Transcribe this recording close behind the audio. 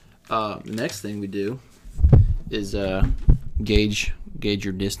The next thing we do is gauge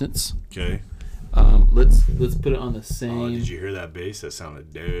your distance. Okay. Let's put it on the same. Oh, did you hear that bass? That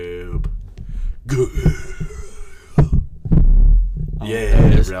sounded dope. Good. Yeah,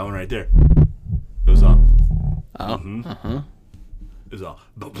 that one right there. It was on. Oh, It was on.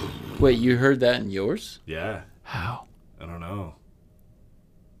 Wait, you heard that in yours? Yeah. How? I don't know.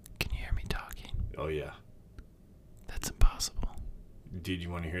 Can you hear me talking? Oh, yeah. That's impossible. Dude, you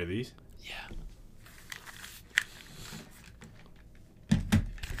want to hear these? Yeah.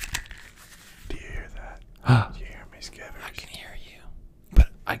 Do you hear that? Do you hear me, Skevers? I can hear you, but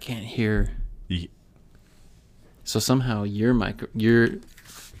I can't hear. You... So somehow your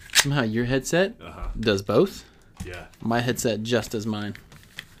headset does both. Yeah. My headset just does mine.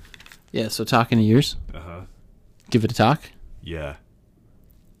 Yeah. So talking to yours. Give it a talk. Yeah.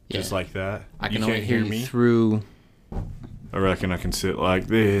 Yeah. Just like that. I can you only can't hear me you through. I reckon I can sit like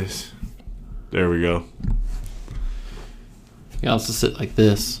this. There we go. You can also sit like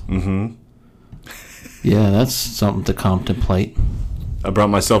this. Mm-hmm. Yeah, that's something to contemplate. I brought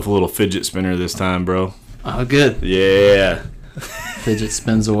myself a little fidget spinner this time, bro. Oh, good. Yeah. Fidget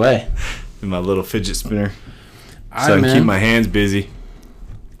spins away. My little fidget spinner. All So right, I can man. keep my hands busy.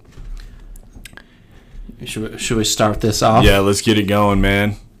 Should we start this off? Yeah, let's get it going,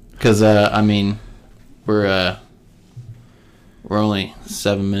 man. Because I mean, we're only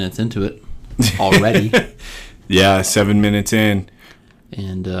 7 minutes into it already, Yeah, 7 minutes in.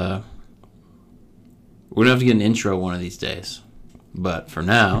 and we're gonna have to get an intro one of these days. But for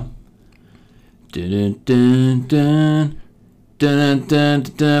now, dun dun dun dun dun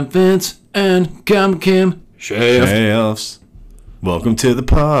dun Vince and Kim Shaft. Chaos. Welcome to the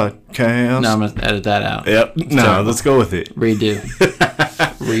podcast. No, I'm gonna edit that out. Yep. No, terrible. let's go with it.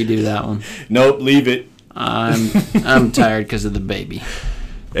 Redo that one. Nope, leave it. I'm tired because of the baby.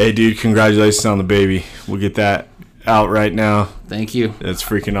 Hey, dude, congratulations on the baby. We'll get that out right now. Thank you. That's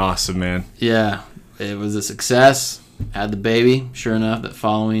freaking awesome, man. Yeah, it was a success. Had the baby. Sure enough, that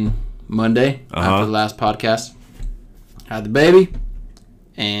following Monday after the last podcast, had the baby,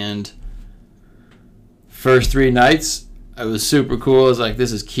 and first 3 nights, it was super cool. I was like,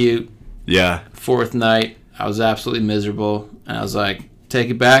 this is cute. Yeah. 4th night, I was absolutely miserable, and I was like, take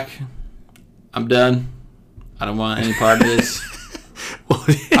it back. I'm done. I don't want any part of this.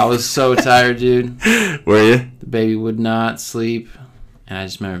 I was so tired, dude. Were you? The baby would not sleep, and I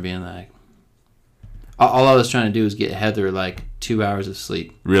just remember being like, all I was trying to do was get Heather like 2 hours of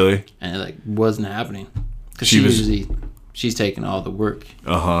sleep, Really? and it like wasn't happening because she's taking all the work.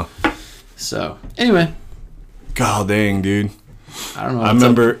 So anyway, God dang, dude. I don't know. I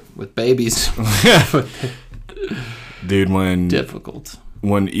remember with babies, dude, when difficult.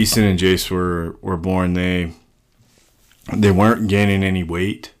 When Easton and Jace were born, they weren't gaining any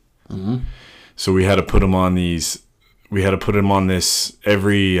weight. So we had to put them on these. We had to put them on this I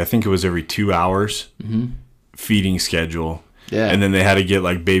think it was every 2 hours feeding schedule. Yeah. And then they had to get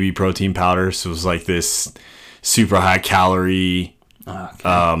like baby protein powder. So it was like this super high calorie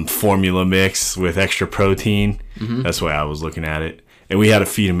formula mix with extra protein. That's the way I was looking at it. And we had to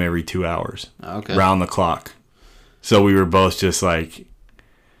feed them every 2 hours. Okay. Round the clock. So we were both just like,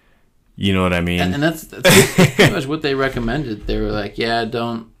 you know what I mean? And that's pretty much what they recommended. They were like, yeah,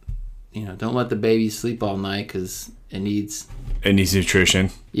 don't let the baby sleep all night because it needs nutrition.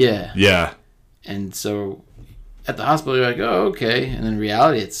 Yeah. Yeah. And so at the hospital, you're like, oh, okay. And in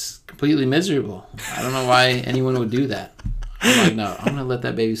reality, it's completely miserable. I don't know why anyone would do that. I'm like, no, I'm going to let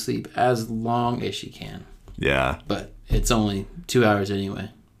that baby sleep as long as she can. Yeah. But it's only 2 hours anyway,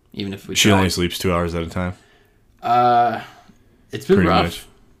 even if we She try. only sleeps 2 hours at a time. It's been Pretty rough. much.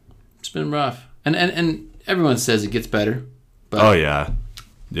 It's been rough. And everyone says it gets better. But Oh, yeah.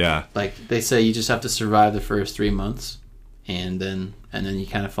 Yeah. like they say, you just have to survive the first 3 months, and then you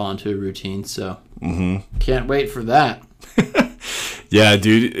kind of fall into a routine. So can't wait for that. Yeah,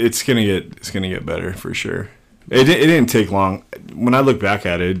 dude, it's gonna get better for sure. It didn't take long. When I look back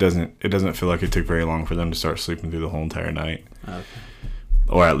at it, it doesn't feel like it took very long for them to start sleeping through the whole entire night,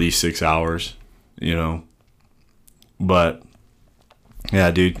 or at least 6 hours. You know. But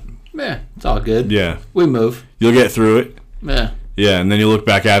yeah, dude. Yeah, it's all good. Yeah, We move. you'll get through it. Yeah. Yeah, and then you look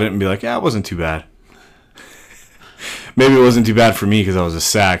back at it and be like, yeah, it wasn't too bad. Maybe it wasn't too bad for me because I was a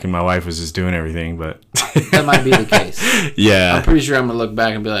sack and my wife was just doing everything, but... That might be the case. Yeah. I'm pretty sure I'm going to look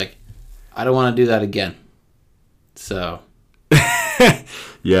back and be like, I don't want to do that again. So...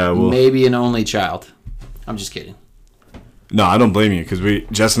 Yeah, well... Maybe an only child. I'm just kidding. No, I don't blame you because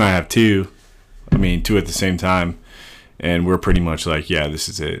Jess and I have two. I mean, two at the same time. And we're pretty much like, yeah, this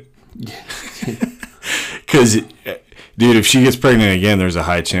is it. Because Dude, if she gets pregnant again, there's a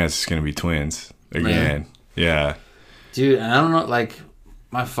high chance it's going to be twins again. Really? Yeah. Dude, I don't know, like,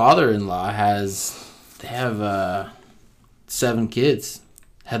 my father-in-law they have 7 kids.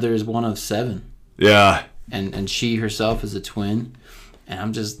 Heather is one of 7. Yeah. And she herself is a twin. And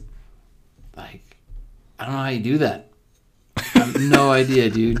I'm just, like, I don't know how you do that. I have no idea,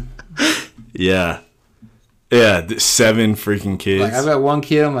 dude. Yeah. Yeah, 7 freaking kids. Like, I've got 1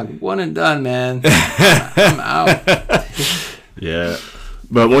 kid. I'm like, one and done, man. I'm out. Yeah.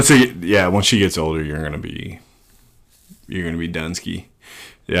 But once she gets older, you're gonna be Dunsky.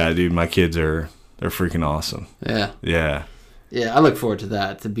 Yeah, dude, my kids they're freaking awesome. Yeah. Yeah. Yeah, I look forward to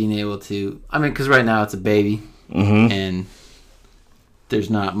that, to being able to. I mean, because right now it's a baby, and there's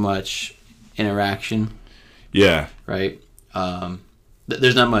not much interaction. Yeah. Right.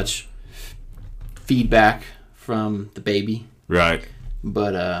 There's not much feedback from the baby. Right.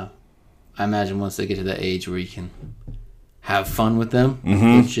 But I imagine once they get to that age where you can have fun with them,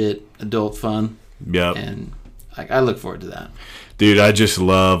 legit adult fun. Yep. And I look forward to that. Dude, I just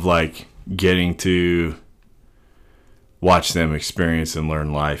love like getting to watch them experience and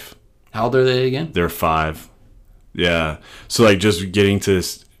learn life. How old are they again? They're 5. Yeah. So like just getting to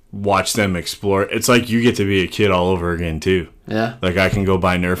watch them explore. It's like you get to be a kid all over again too. Yeah. Like I can go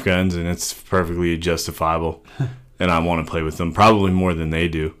buy Nerf guns and it's perfectly justifiable. And I want to play with them probably more than they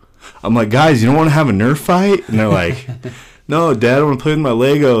do. I'm like, guys, you don't want to have a Nerf fight? And they're like, no, Dad, I want to play with my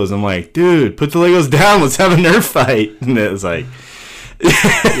Legos. I'm like, dude, put the Legos down. Let's have a Nerf fight. And it was like,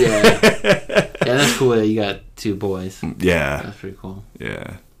 yeah, that's cool that you got 2 boys. Yeah, that's pretty cool.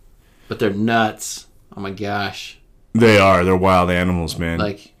 Yeah, but they're nuts. Oh my gosh, they are. They're wild animals, man.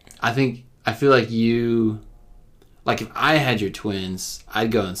 Like I feel like you, like if I had your twins,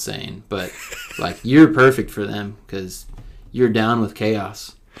 I'd go insane. But like you're perfect for them because you're down with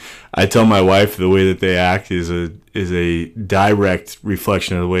chaos. I tell my wife the way that they act is a direct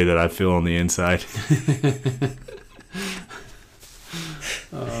reflection of the way that I feel on the inside.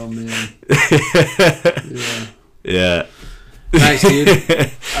 Oh man. Yeah. Yeah. Nice, dude. All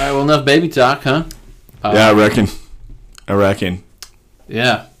right, well, enough baby talk, huh? Yeah, I reckon.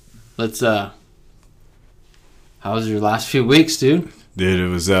 Yeah. Let's how was your last few weeks, dude? Dude, it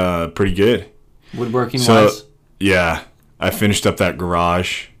was pretty good. Woodworking wise? Yeah. I finished up that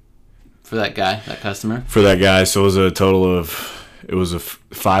garage. For that guy, that customer? For that guy. So it was a total of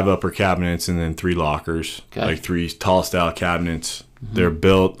 5 upper cabinets and then 3 lockers. Okay. Like 3 tall style cabinets. They're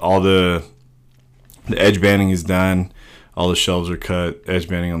built. All the edge banding is done. All the shelves are cut. Edge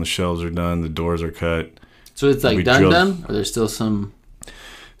banding on the shelves are done. The doors are cut. So it's like done? Or there's still some...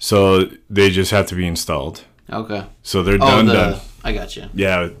 So they just have to be installed. Okay. So they're done. I got you.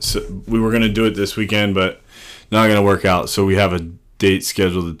 Yeah. So we were going to do it this weekend, but not going to work out. So we have a date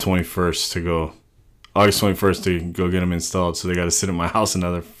scheduled the 21st to go... August 21st to go get them installed. So they got to sit at my house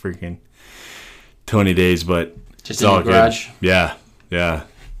another freaking 20 days, but... Just in the garage? Good. Yeah. Yeah.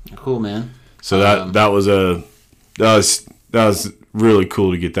 Cool, man. So that was really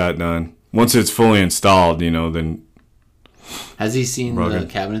cool to get that done. Once it's fully installed, then. Has he seen the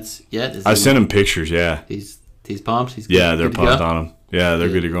cabinets yet? I sent him pictures. Yeah. He's pumped. He's good, they're pumped on them. Yeah, they're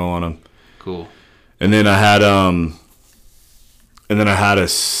good to go on them. Cool. And then I had a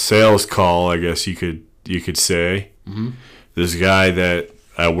sales call, I guess you could say. Mm-hmm. This guy that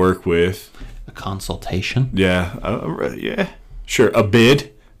I work with. A consultation. Yeah. Yeah. Sure. A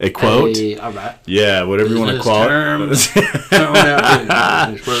bid. A quote. Hey, all right. Yeah, whatever you want to call it.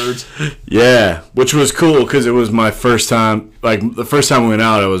 Yeah, which was cool because it was my first time. Like the first time we went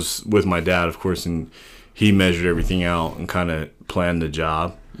out, I was with my dad, of course, and he measured everything out and kind of planned the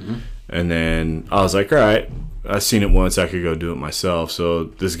job. Mm-hmm. And then I was like, all right, I've seen it once. I could go do it myself. So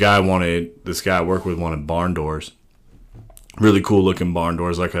this guy I work with wanted barn doors. Really cool looking barn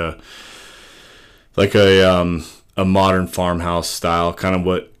doors, like a modern farmhouse style, kind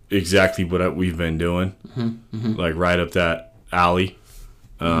of exactly what we've been doing, like right up that alley.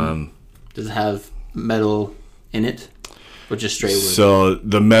 Does it have metal in it, or just straight wood? So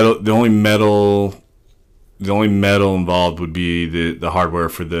the only metal involved would be the hardware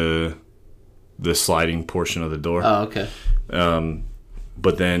for the sliding portion of the door. Oh, okay.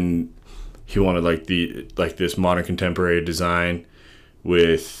 But then he wanted like this modern contemporary design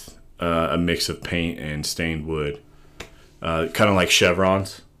with a mix of paint and stained wood. Kind of like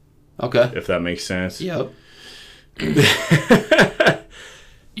chevrons. Okay. If that makes sense. Yep.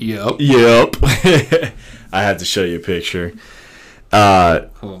 Yep. I had to show you a picture.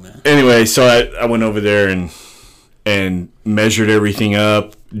 Cool, man. Anyway, so I went over there and measured everything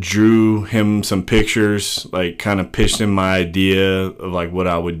up, drew him some pictures, like kind of pitched him my idea of like what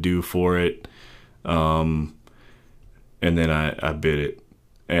I would do for it. and then I bid it,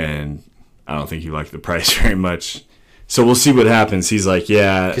 and I don't think he liked the price very much. So we'll see what happens. He's like,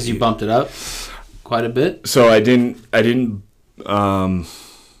 yeah, because you bumped it up quite a bit. So I didn't bump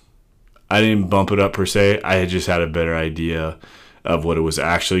it up per se. I had just had a better idea of what it was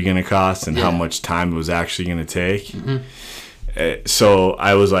actually going to cost and how much time it was actually going to take. Mm-hmm. So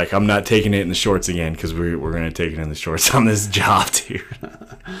I was like, I'm not taking it in the shorts again, because we're going to take it in the shorts on this job, dude.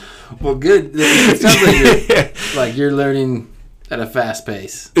 Well, good. It sounds like you're learning at a fast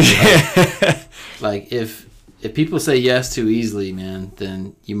pace. Like if people say yes too easily, man,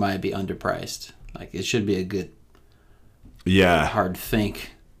 then you might be underpriced. Like it should be a good, hard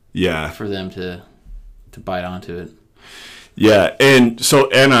think. Yeah. For them to bite onto it. Yeah, and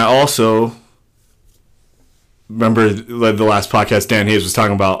I also remember the last podcast Dan Hayes was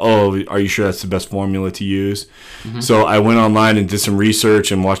talking about, are you sure that's the best formula to use? Mm-hmm. So I went online and did some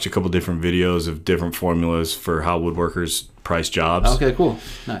research and watched a couple different videos of different formulas for how woodworkers price jobs. Okay, cool.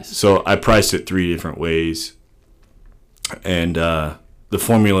 Nice. So I priced it 3 different ways. And the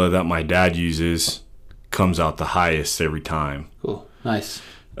formula that my dad uses comes out the highest every time. Cool. Nice.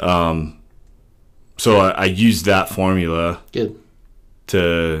 So I used that formula Good.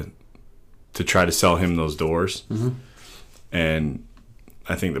 to try to sell him those doors. Mm-hmm. And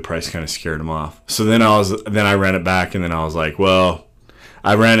I think the price kind of scared him off. So then I ran it back, and then I was like, well,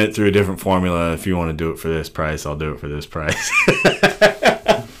 I ran it through a different formula. If you want to do it for this price, I'll do it for this price.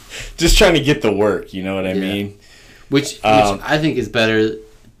 Just trying to get the work, you know what I mean? Which I think is better.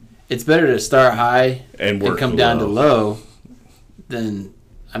 It's better to start high and come down to low than,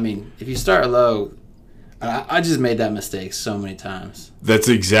 I mean, if you start low, I just made that mistake so many times. That's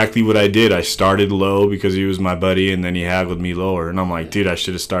exactly what I did. I started low because he was my buddy, and then he haggled me lower. And I'm like, dude, I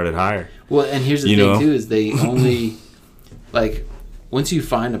should have started higher. Well, and here's the thing, too, is they only, like, once you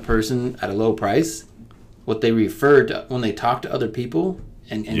find a person at a low price, what they refer to, when they talk to other people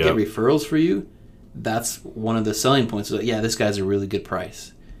and get referrals for you, that's one of the selling points. Like, yeah, this guy's a really good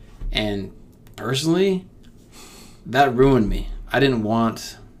price. And personally, that ruined me. I didn't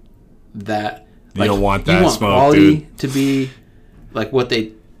want that. Like, you don't want that smoke, quality dude. To be like what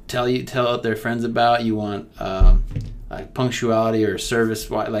they tell their friends about. You want like punctuality or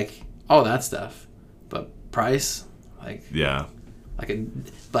service, like all that stuff. But price, like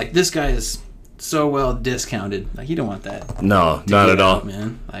like this guy is so well discounted. Like you don't want that. No, not at all,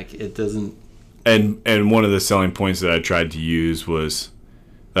 man. Like it doesn't. And one of the selling points that I tried to use was,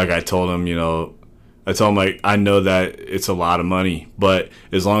 like I told him, like, I know that it's a lot of money, but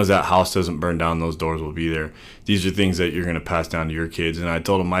as long as that house doesn't burn down, those doors will be there. These are things that you're going to pass down to your kids. And I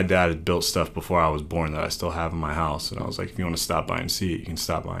told him my dad had built stuff before I was born that I still have in my house. And I was like, if you want to stop by and see it, you can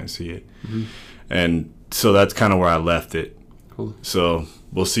stop by and see it. Mm-hmm. And so that's kind of where I left it. Cool. So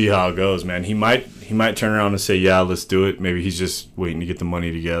we'll see how it goes, man. He might turn around and say, yeah, let's do it. Maybe he's just waiting to get the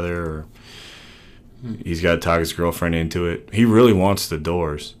money together, or he's got to talk his girlfriend into it. He really wants the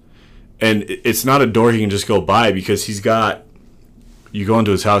doors. And it's not a door he can just go buy, because you go into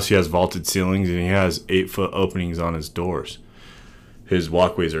his house, he has vaulted ceilings, and he has 8-foot openings on his doors. His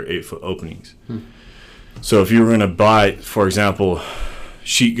walkways are 8-foot openings. So if you were going to buy, for example,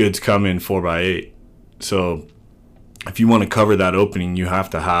 sheet goods come in 4x8. So if you want to cover that opening, you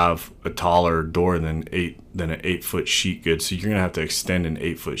have to have a taller door than an 8-foot sheet good. So you're going to have to extend an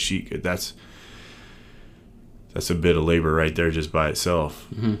 8-foot sheet good. That's a bit of labor right there just by itself.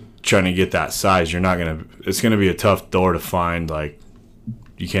 Mm-hmm. Trying to get that size, it's going to be a tough door to find. Like,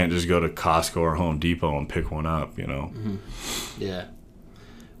 you can't just go to Costco or Home Depot and pick one up, Mm-hmm. Yeah.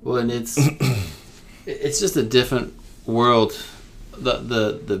 Well, and it's just a different world.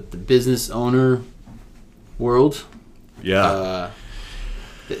 The business owner world. Yeah.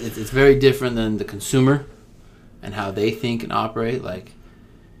 It's very different than the consumer and how they think and operate. Like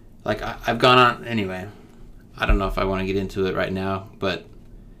I've gone on, anyway, I don't know if I want to get into it right now, but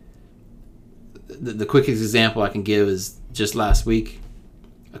the quickest example I can give is just last week,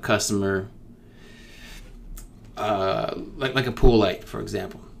 a customer, like a pool light, for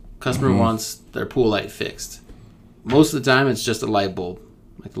example. Customer wants their pool light fixed. Most of the time, it's just a light bulb.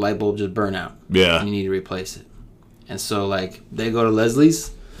 Like the light bulb just burnt out. Yeah. And you need to replace it. And so, like, they go to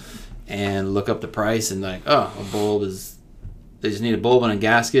Leslie's and look up the price, and like, oh, they just need a bulb and a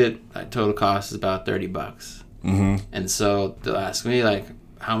gasket. Total cost is about $30. Mm-hmm. And so they'll ask me, like,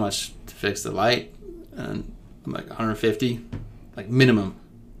 how much to fix the light? And I'm like, $150, like minimum.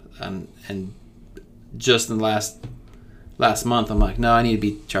 And just in the last month, I'm like, no, I need to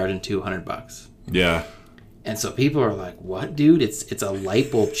be charging $200. Yeah. And so people are like, what, dude? It's a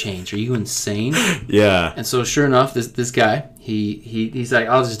light bulb change. Are you insane? Yeah. And so sure enough, this guy, he's like,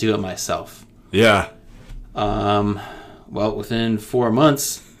 I'll just do it myself. Yeah. Well, within 4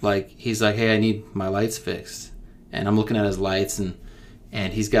 months, like, he's like, hey, I need my lights fixed. And I'm looking at his lights,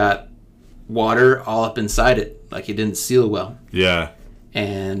 and he's got water all up inside it. Like, he didn't seal well. Yeah.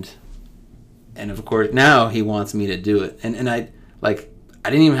 And of course, now he wants me to do it. And I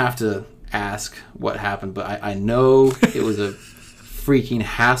didn't even have to ask what happened, but I know it was a freaking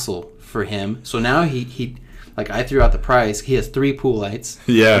hassle for him. So now he like, I threw out the price. He has 3 pool lights.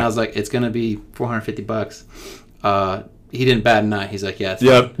 Yeah. And I was like, it's going to be $450. He didn't bat an eye. He's like, yeah.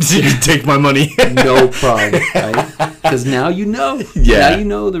 Yep. You can take my money. No problem. Right? Because now you know. Yeah. Now you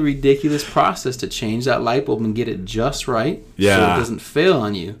know the ridiculous process to change that light bulb and get it just right. Yeah. So it doesn't fail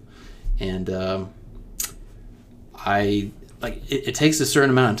on you. And it takes a certain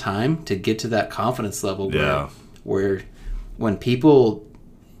amount of time to get to that confidence level where when people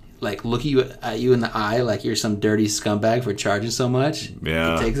like look at you in the eye like you're some dirty scumbag for charging so much.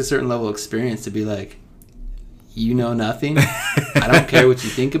 Yeah. It takes a certain level of experience to be like, you know nothing. I don't care what you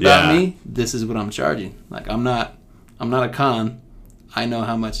think about me. This is what I'm charging. Like, I'm not a con. I know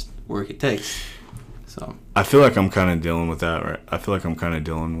how much work it takes. So I feel like I'm kind of dealing with that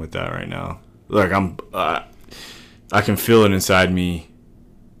right now. Like, I can feel it inside me,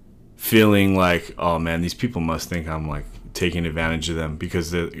 feeling like, oh man, these people must think I'm like taking advantage of them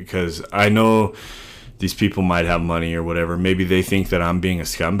because I know these people might have money or whatever. Maybe they think that I'm being a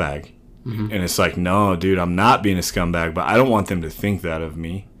scumbag. Mm-hmm. And it's like, no, dude, I'm not being a scumbag, but I don't want them to think that of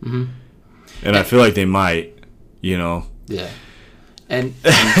me. Mm-hmm. And I feel like they might, you know. Yeah. And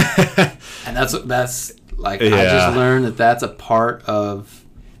that's like, I just learned that that's a part of,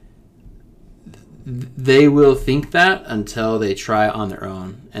 they will think that until they try it on their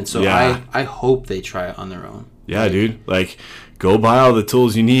own. And so I hope they try it on their own. Yeah, dude. Like, go buy all the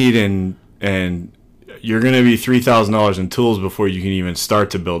tools you need, and you're going to be $3,000 in tools before you can even start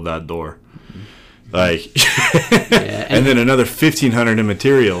to build that door. Like, and then another $1,500 in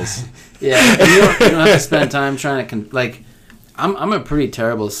materials. Yeah, and you don't have to spend time trying to, I'm a pretty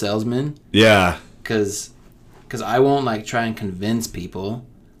terrible salesman. Yeah. Because I won't, like, try and convince people.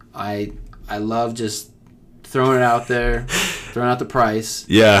 I love just throwing it out there, throwing out the price.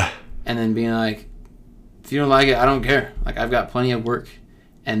 Yeah. And then being like, if you don't like it, I don't care. Like, I've got plenty of work.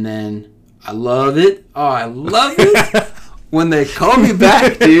 And then I love it. Oh, I love it when they call me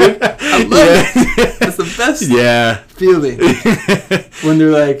back, dude. I love it. That's the best feeling. When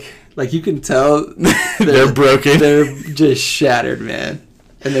they're like you can tell they're broken. They're just shattered, man.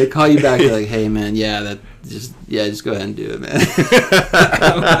 And they call you back. They're like, hey, man, just go ahead and do it, man.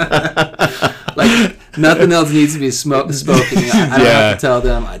 Like, nothing else needs to be spoken. I don't have to tell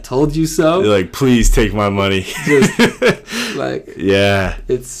them, I told you so. They're like, please take my money. Just, like,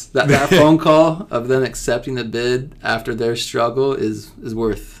 it's that phone call of them accepting the bid after their struggle is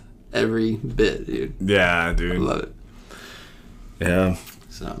worth every bit, dude. Yeah, dude. I love it. Yeah.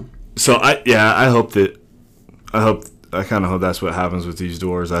 So I kind of hope that's what happens with these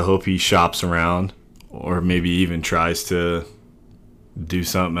doors. I hope he shops around, or maybe even tries to do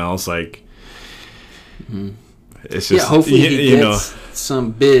something else. Like, it's just, hopefully he gets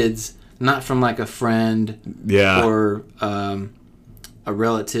some bids, not from like a friend, or a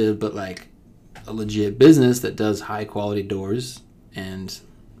relative, but like a legit business that does high quality doors, and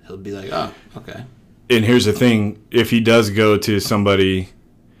he'll be like, oh, okay. And here's the thing: if he does go to somebody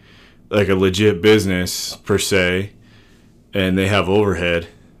like a legit business per se, and they have overhead,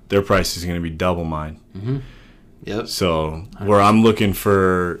 their price is going to be double mine. Mm-hmm. Yep. So where I'm looking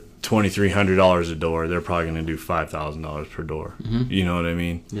for $2,300 a door, they're probably going to do $5,000 per door. Mm-hmm. You know what I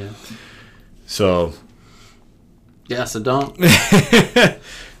mean? Yeah. So. Yeah. So don't.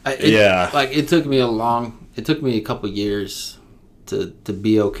 It took me a couple years to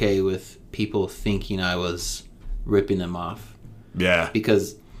be okay with people thinking I was ripping them off. Yeah.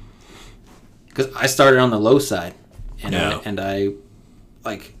 Because I started on the low side. And I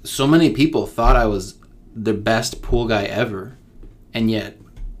like, so many people thought I was the best pool guy ever, and yet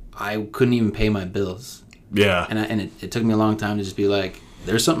I couldn't even pay my bills. Yeah. And it took me a long time to just be like,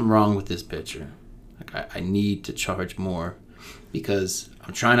 there's something wrong with this picture. Like, I need to charge more, because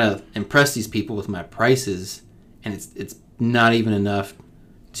I'm trying to impress these people with my prices, and it's not even enough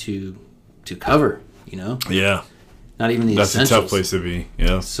to cover, you know? Yeah. Not even the essentials. That's a tough place to be.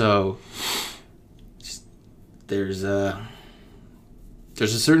 Yeah. So there's a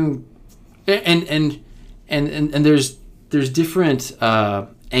certain and there's different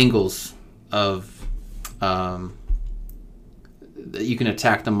angles of that you can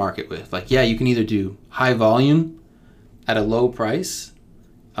attack the market with. Like, you can either do high volume at a low price,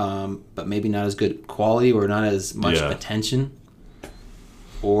 but maybe not as good quality or not as much attention,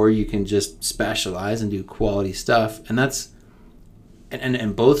 or you can just specialize and do quality stuff. And that's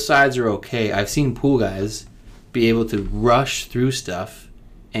and both sides are okay. I've seen pool guys be able to rush through stuff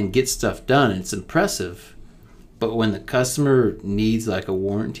and get stuff done. It's impressive. But when the customer needs like a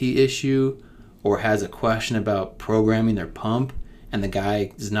warranty issue or has a question about programming their pump and the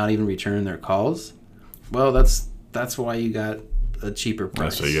guy is not even returning their calls, well, that's why you got a cheaper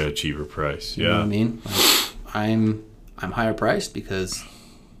price. That's why you got a cheaper price. Yeah. You know what I mean? Like, I'm higher priced because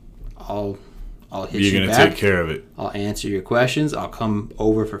I'll hit you back. You're gonna take care of it. I'll answer your questions. I'll come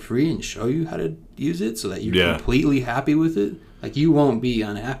over for free and show you how to use it so that you're completely happy with it. Like, you won't be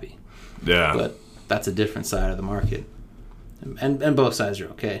unhappy. Yeah. But that's a different side of the market. And both sides are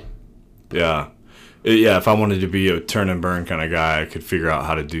okay. Yeah. Yeah, if I wanted to be a turn and burn kind of guy, I could figure out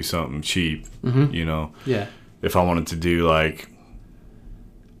how to do something cheap, you know? Yeah. If I wanted to do like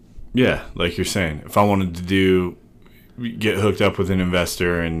you're saying, if I wanted to get hooked up with an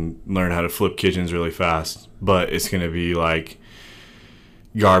investor and learn how to flip kitchens really fast, but it's going to be like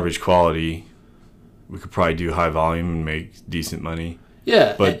garbage quality, we could probably do high volume and make decent money.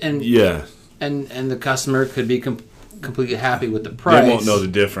 Yeah. But and the customer could be completely happy with the price. They won't know the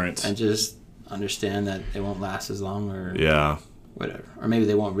difference. And just understand that it won't last as long or whatever. Or maybe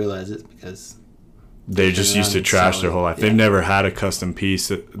they won't realize it because they're just used to trash their whole life. Yeah. They've never had a custom piece.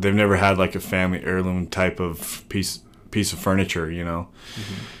 They've never had like a family heirloom type of piece of furniture, you know,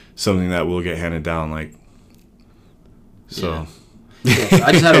 something that will get handed down. Like, so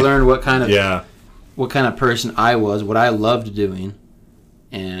I just had to learn what kind of person I was, what I loved doing,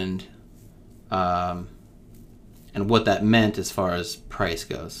 and what that meant as far as price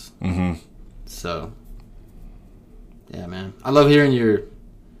goes. So, yeah, man, I love hearing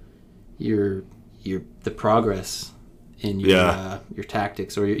the progress in your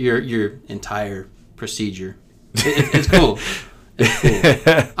tactics or your entire procedure. It's cool. It's cool.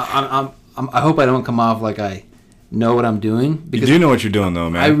 I hope I don't come off like I know what I'm doing. Because you do know what you're doing, though,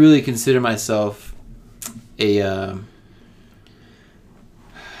 man. I really consider myself a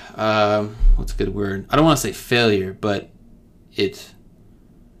what's a good word? I don't want to say failure, but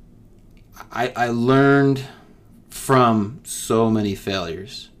I learned from so many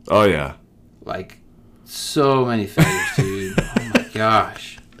failures. Oh yeah, like so many failures, dude. Oh my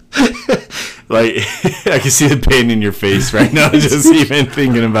gosh. Like, I can see the pain in your face right now, just even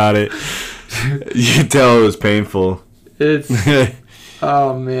thinking about it. You can tell it was painful.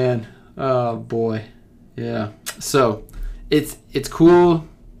 Oh man, oh boy, yeah. So, it's cool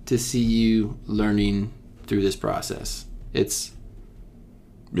to see you learning through this process. It's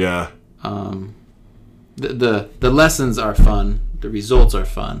the lessons are fun. The results are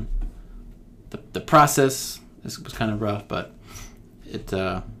fun. The process was kind of rough, but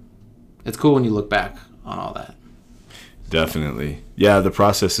it's cool when you look back on all that. Definitely. Yeah, the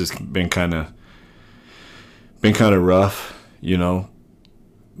process has been kind of rough, you know.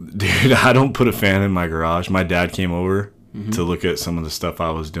 Dude, I don't put a fan in my garage. My dad came over to look at some of the stuff I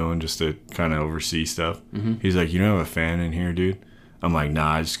was doing just to kind of oversee stuff. He's like, "You don't have a fan in here, dude?" I'm like,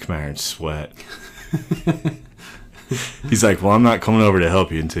 "Nah, I just come here and sweat." He's like, "Well, I'm not coming over to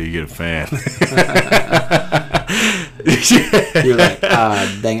help you until you get a fan." You're like,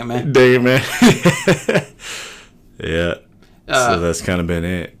 dang it, man. Dang it, man. Yeah. So that's kind of been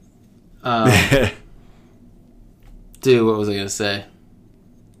it. Dude, what was I going to say?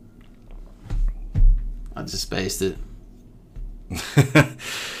 I just spaced it.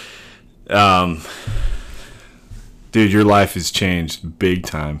 Dude, your life has changed big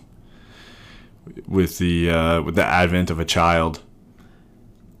time with the advent of a child.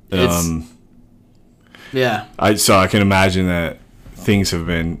 Yeah. So I can imagine that things have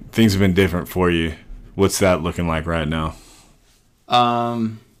been different for you. What's that looking like right now?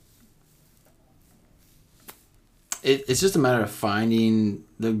 It's just a matter of finding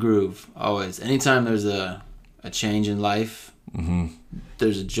the groove always. Anytime there's a change in life,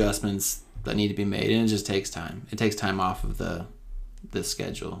 there's adjustments that need to be made, and it just takes time. It takes time off of the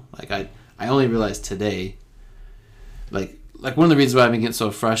schedule. Like I only realized today, like one of the reasons why I've been getting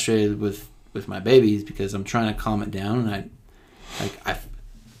so frustrated with my baby is because I'm trying to calm it down, and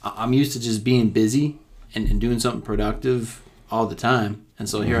I'm used to just being busy and doing something productive all the time, and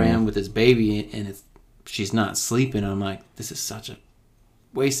so here I am with this baby, and she's not sleeping. I'm like, this is such a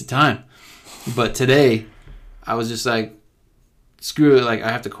waste of time. But today, I was just like, screw it. Like,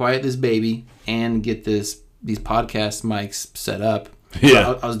 I have to quiet this baby and get these podcast mics set up.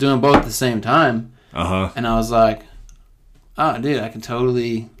 Yeah. I was doing both at the same time. Uh-huh. And I was like, oh, dude, I can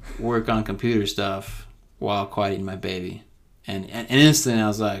totally work on computer stuff while quieting my baby. And instantly I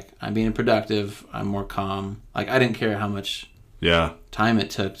was like, I'm being productive. I'm more calm. Like, I didn't care how much Yeah. time it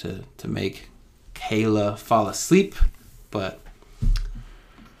took to make Kayla fall asleep, but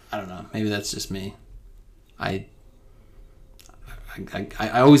I don't know. Maybe that's just me. I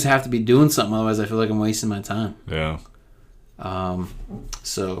always have to be doing something, otherwise I feel like I'm wasting my time. Yeah.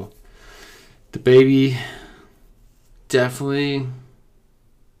 So the baby definitely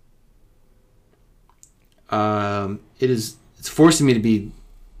it's forcing me to be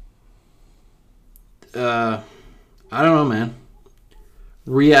I don't know, man.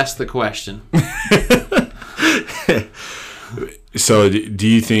 Re-ask the question. So do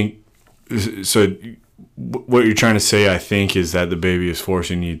you think so what you're trying to say, I think, is that the baby is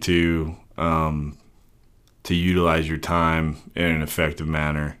forcing you to utilize your time in an effective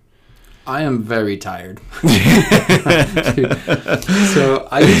manner? I am very tired. So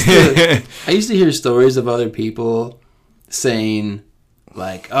I used to hear stories of other people saying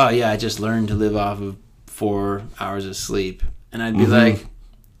like, "Oh yeah, I just learned to live off of 4 hours of sleep," and I'd be like,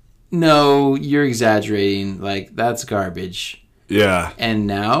 "No, you're exaggerating. Like that's garbage." Yeah. And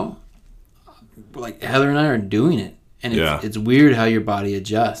now, like Heather and I are doing it, and it's weird how your body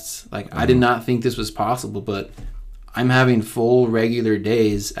adjusts. Like I did not think this was possible, but I'm having full regular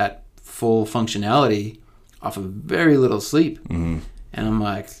days at full functionality off of very little sleep, and I'm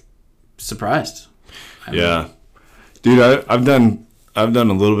like surprised. Dude, I've done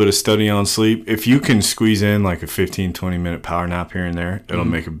a little bit of study on sleep. If you can squeeze in like a 15-20 minute power nap here and there, it'll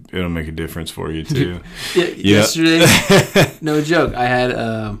make a difference for you too. Yesterday, no joke, I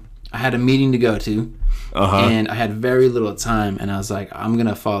had a meeting to go to, and I had very little time, and I was like, I'm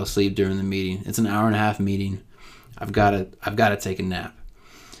gonna fall asleep during the meeting. It's an hour and a half meeting. I've got to take a nap.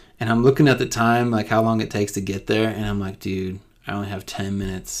 And I'm looking at the time, like how long it takes to get there, and I'm like, dude, I only have 10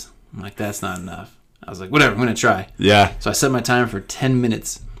 minutes. I'm like, that's not enough. I was like, whatever, I'm going to try. Yeah. So I set my timer for 10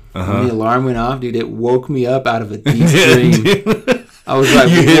 minutes. When the alarm went off, dude, it woke me up out of a deep dream. I was like,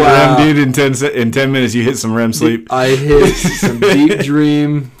 you hit REM, dude, in 10 minutes you hit some REM sleep. I hit some deep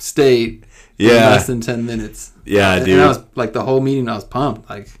dream state in less than 10 minutes. Yeah, dude. And I was like, the whole meeting, I was pumped.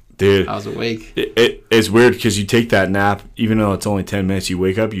 Like, dude, I was awake. It's weird because you take that nap, even though it's only 10 minutes, you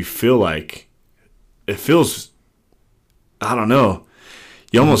wake up, you feel like, it feels, I don't know,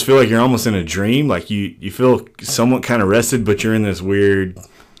 you almost feel like you're almost in a dream. Like you feel somewhat kind of rested, but you're in this weird,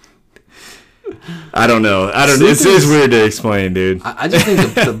 I don't know. It's weird to explain, dude. I just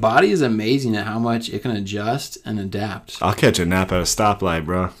think the body is amazing at how much it can adjust and adapt. I'll catch a nap at a stoplight,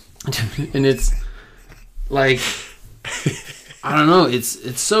 bro. And it's like, I don't know.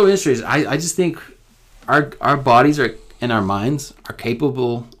 It's so interesting. I just think our bodies are and our minds are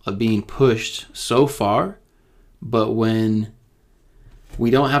capable of being pushed so far, but when we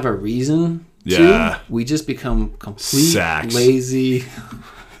don't have a reason to, we just become complete lazy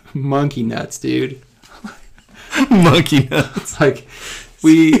monkey nuts, dude. Monkey nuts. Like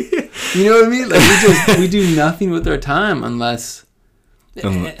you know what I mean? Like we do nothing with our time unless.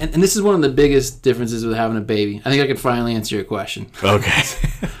 And this is one of the biggest differences with having a baby. I think I could finally answer your question. Okay.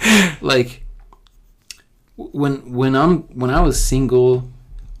 Like when I was single,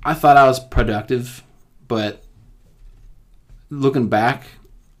 I thought I was productive, but looking back,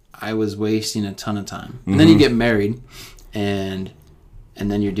 I was wasting a ton of time. And then you get married, and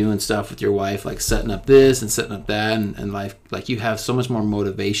then you're doing stuff with your wife, like setting up this and setting up that, and life, like you have so much more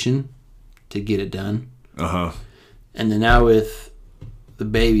motivation to get it done. And then now with the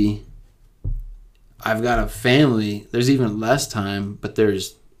baby, I've got a family. There's even less time, but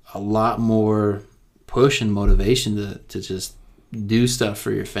there's a lot more push and motivation to just do stuff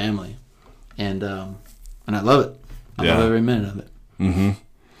for your family, and I love it. I love every minute of it.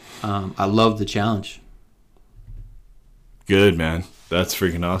 I love the challenge. Good, man. That's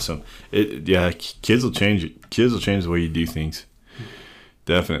freaking awesome. Kids will change it. Kids will change the way you do things.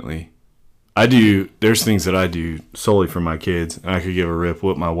 Definitely. There's things that I do solely for my kids. I could give a rip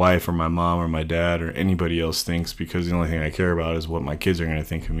what my wife or my mom or my dad or anybody else thinks, because the only thing I care about is what my kids are going to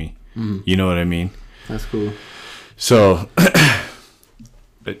think of me. You know what I mean? That's cool. So,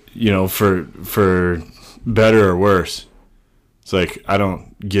 for better or worse, it's like I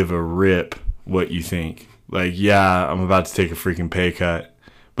don't give a rip what you think. Like, yeah, I'm about to take a freaking pay cut,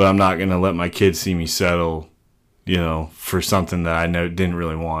 but I'm not going to let my kids see me settle, for something that I didn't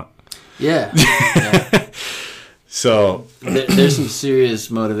really want. Yeah. So there's some serious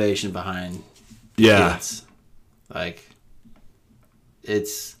motivation behind kids. Like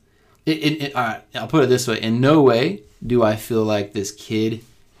it's all right, I'll put it this way. In no way do I feel like this kid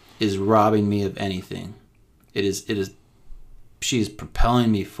is robbing me of anything. It is she is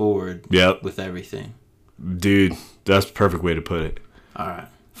propelling me forward with everything. Dude, that's the perfect way to put it. All right.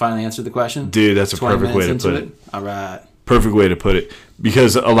 Finally answered the question? Dude, that's a perfect way to put it. All right. Perfect way to put it.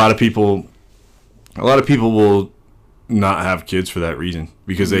 Because a lot of people will not have kids for that reason.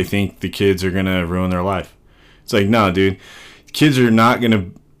 Because they think the kids are going to ruin their life. It's like, no, dude. Kids are not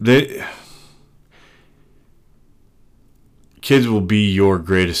going to... Kids will be your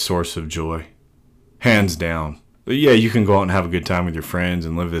greatest source of joy. Hands down. But yeah, you can go out and have a good time with your friends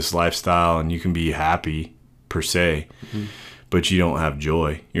and live this lifestyle, and you can be happy, per se. Mm-hmm. But you don't have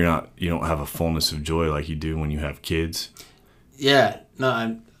joy. You don't have a fullness of joy like you do when you have kids. Yeah.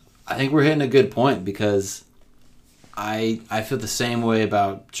 No, I think we're hitting a good point, because I feel the same way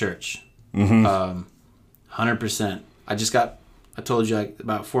about church. Mm-hmm. 100%. I told you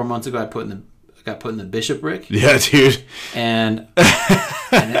about 4 months ago I got put in the bishopric. Yeah, dude. And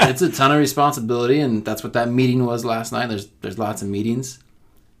it's a ton of responsibility, and that's what that meeting was last night. There's lots of meetings.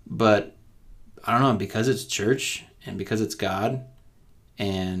 But I don't know, because it's church and because it's God,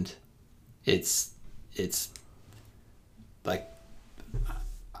 and it's like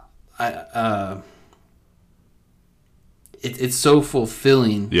it's so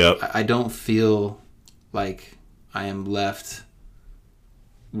fulfilling. Yep. I don't feel like I am left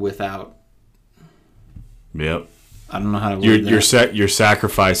without. Yep. I don't know how to word that. You're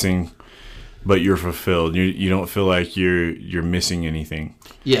sacrificing, but you're fulfilled. You don't feel like you're missing anything.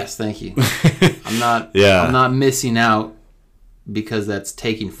 Yes, thank you. I'm not missing out because that's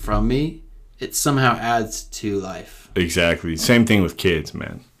taking from me. It somehow adds to life. Exactly. Same thing with kids,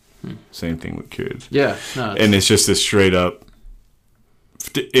 man. Same thing with kids. Yeah. No, and it's just a straight up,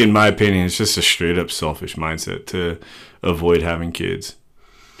 in my opinion, it's just a straight up selfish mindset to avoid having kids.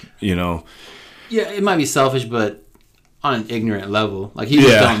 You know. Yeah, it might be selfish, but on an ignorant level. Like, you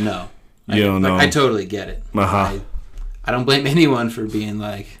just don't know. You don't know. I totally get it. Uh-huh. I don't blame anyone for being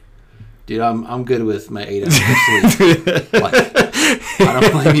like, dude, I'm good with my 8 hours of sleep. Like, I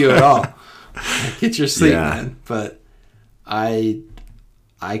don't blame you at all. Get your sleep, man. But I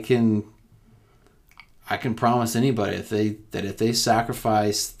can promise anybody if they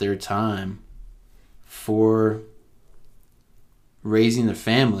sacrifice their time for raising their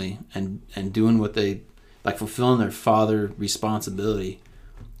family and doing what they like, fulfilling their father responsibility,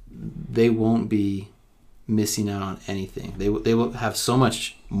 they won't be missing out on anything. They will have so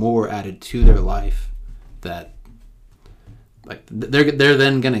much more added to their life that, like, they're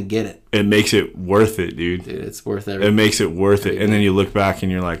then gonna get it. It makes it worth it, dude. Dude, it's worth everything. It makes it worth it, and then you look back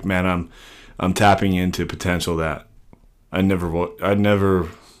and you're like, man, I'm tapping into potential that I never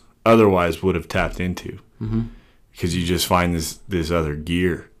otherwise would have tapped into. Mm-hmm. Because you just find this other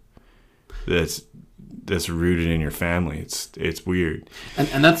gear that's rooted in your family. It's weird.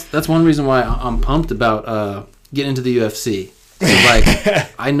 And that's one reason why I'm pumped about getting into the UFC.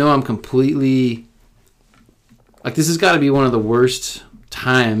 Like, I know I'm completely, like, this has got to be one of the worst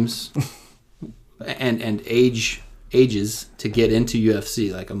times and ages to get into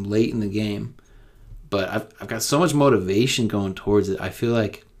UFC. Like, I'm late in the game, but I've got so much motivation going towards it. I feel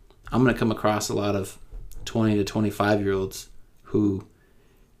like I'm going to come across a lot of 20 to 25-year-olds who,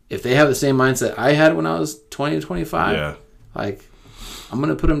 if they have the same mindset I had when I was 20 to 25, like, I'm going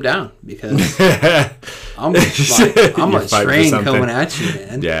to put them down, because I'm a train coming at you,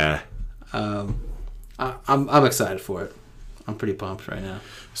 man. Yeah. I'm excited for it. I'm pretty pumped right now.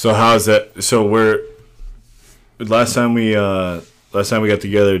 So how's that? So last time we got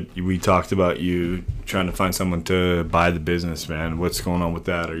together, we talked about you trying to find someone to buy the business, man. What's going on with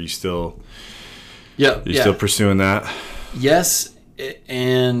that? Are you still... still pursuing that? Yes,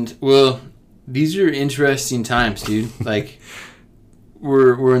 and well, these are interesting times, dude. Like,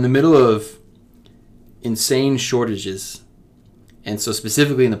 we're in the middle of insane shortages, and so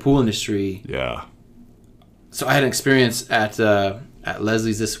specifically in the pool industry. Yeah. So I had an experience at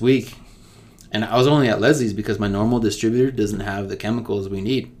Leslie's this week, and I was only at Leslie's because my normal distributor doesn't have the chemicals we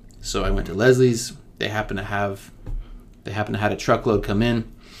need. So I went to Leslie's. They happen to have a truckload come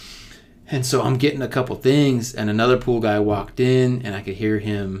in. And so I'm getting a couple things, and another pool guy walked in, and I could hear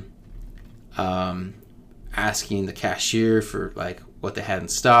him asking the cashier for, like, what they had in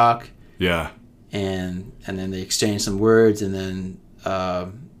stock. Yeah. And then they exchanged some words, and then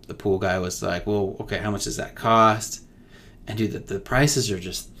the pool guy was like, well, okay, how much does that cost? And, dude, the prices are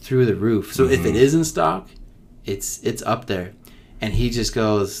just through the roof. So if it is in stock, it's up there. And he just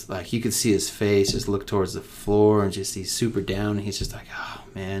goes, like, you could see his face just look towards the floor, and just he's super down, and he's just like, oh,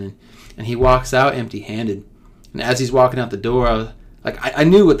 man. And he walks out empty-handed. And as he's walking out the door, I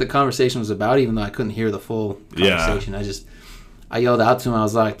knew what the conversation was about, even though I couldn't hear the full conversation. Yeah. I yelled out to him. I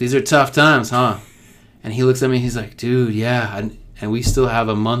was like, these are tough times, huh? And he looks at me. He's like, dude, yeah. And we still have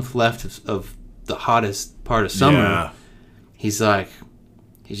a month left of the hottest part of summer. Yeah. He's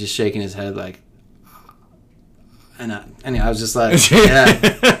just shaking his head like, And anyway, I was just like, yeah,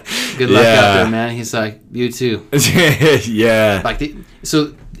 good luck out there, man. He's like, you too. Yeah. Like,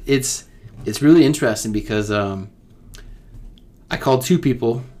 so it's really interesting because I called 2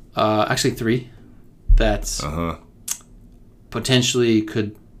 people, actually 3, that potentially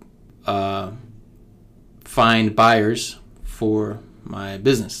could find buyers for my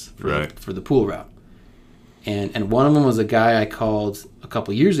business, for the pool route. And one of them was a guy I called a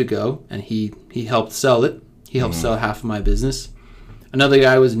couple years ago, and he helped sell it. He helped sell half of my business. Another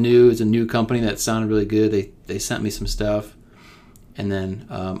guy was new. It's a new company that sounded really good. They sent me some stuff. And then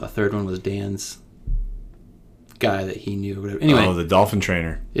a third one was Dan's guy that he knew or whatever. Anyway. Oh, the dolphin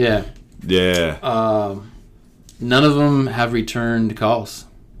trainer. Yeah. Yeah. None of them have returned calls.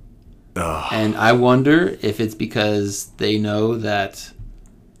 Oh. And I wonder if it's because they know that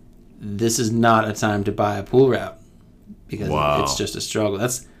this is not a time to buy a pool route. Because it's just a struggle.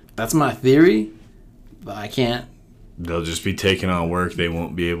 That's my theory. But I can't. They'll just be taking on work they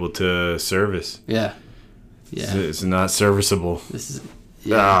won't be able to service. Yeah. It's not serviceable. This is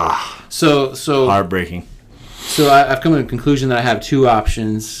so heartbreaking. So I've come to the conclusion that I have 2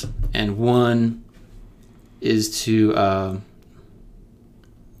 options, and one is to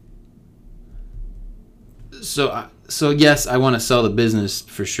so yes, I want to sell the business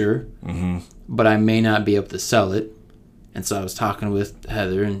for sure, but I may not be able to sell it. And so I was talking with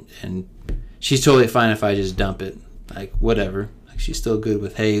Heather, and she's totally fine if I just dump it. Like, whatever. Like, she's still good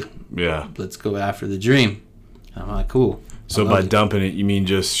with, hey, let's go after the dream. And I'm like, cool. So by dumping it, you mean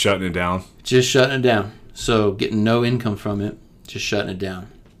just shutting it down? Just shutting it down. So getting no income from it, just shutting it down.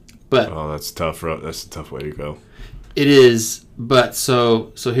 But that's tough. That's a tough way to go. It is. But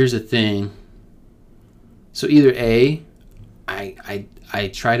so here's the thing. So either A, I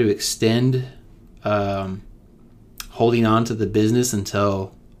try to extend holding on to the business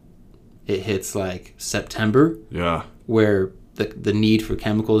until it hits like September, where the need for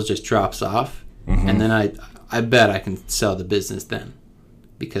chemicals just drops off, and then I bet I can sell the business then,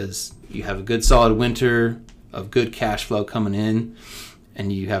 because you have a good solid winter of good cash flow coming in,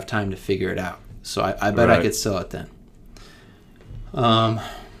 and you have time to figure it out. So I bet I could sell it then.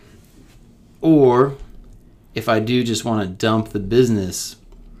 Or if I do just want to dump the business,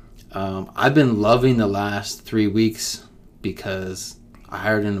 I've been loving the last 3 weeks because I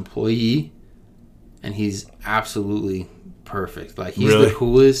hired an employee, and he's absolutely perfect. Like, he's the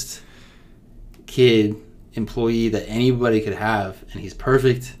coolest employee that anybody could have, and he's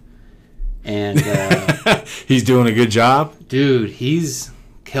perfect. And he's doing a good job, dude. He's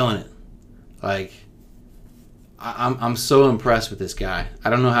killing it. Like, I'm so impressed with this guy. I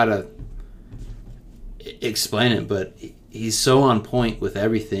don't know how to explain it, but he's so on point with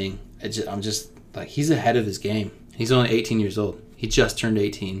everything. I'm just like, he's ahead of his game. He's only 18 years old. He just turned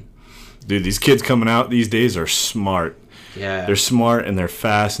 18. Dude, these kids coming out these days are smart. Yeah. They're smart, and they're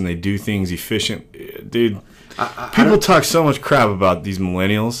fast, and they do things efficient. Dude, people talk so much crap about these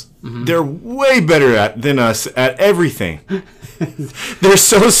millennials. They're way better than us at everything. They're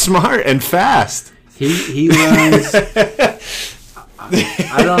so smart and fast. He learns.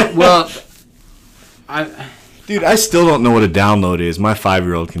 I don't. Well, Dude, I still don't know what a download is. My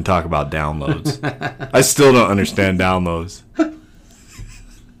 5-year-old can talk about downloads. I still don't understand downloads.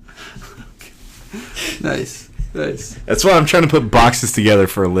 Nice. That's why I'm trying to put boxes together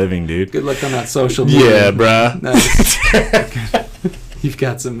for a living, dude. Good luck on that social media. Yeah, bruh. Nice. You've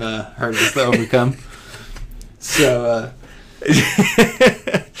got some hurdles to overcome. So,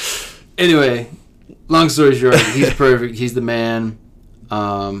 anyway, long story short, he's perfect. He's the man.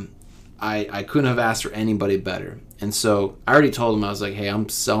 I couldn't have asked for anybody better. And so I already told him, I was like, hey, I'm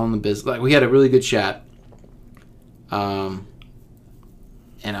selling the business. Like, we had a really good chat. And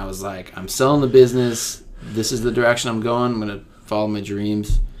I was like, I'm selling the business. This is the direction I'm going. I'm going to follow my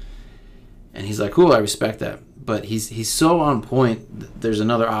dreams. And he's like, cool, I respect that. But he's so on point. There's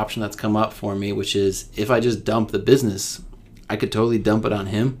another option that's come up for me, which is if I just dump the business, I could totally dump it on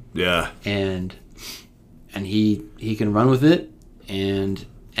him. Yeah. And he can run with it. And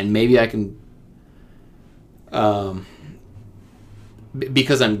maybe I can,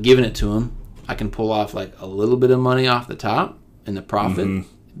 because I'm giving it to him, I can pull off like a little bit of money off the top in the profit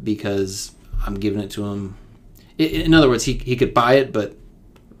because I'm giving it to him. In other words, he could buy it, but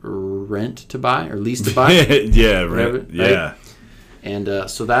rent to buy or lease to buy. Yeah, whatever, right. Yeah. Right? And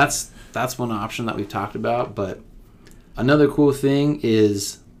so that's one option that we've talked about. But another cool thing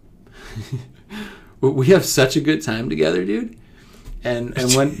is we have such a good time together, dude. And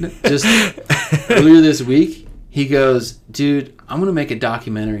when just earlier this week, he goes, dude, I'm going to make a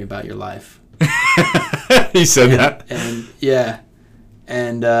documentary about your life. He said that? And yeah.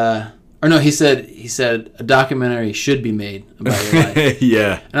 And Or no, he said a documentary should be made about your life.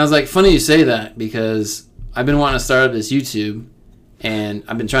 Yeah. And I was like, funny you say that, because I've been wanting to start up this YouTube, and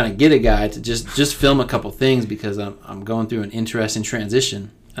I've been trying to get a guy to just film a couple things, because I'm going through an interesting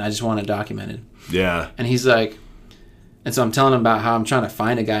transition, and I just want it documented. Yeah. And he's like, and so I'm telling him about how I'm trying to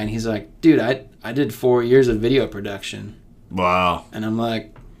find a guy, and he's like, dude, I did 4 years of video production. Wow. And I'm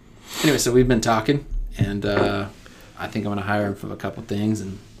like, anyway, so we've been talking, and I think I'm going to hire him for a couple things,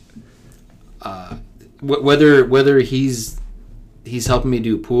 and whether he's helping me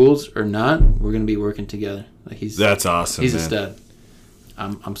do pools or not, we're going to be working together. Like that's awesome. He's man. a stud.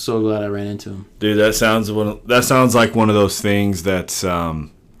 I'm so glad I ran into him. Dude, that sounds like one of those things that's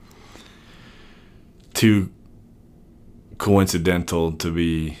too coincidental to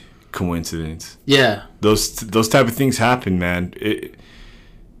be coincidence. Yeah. Those type of things happen, man.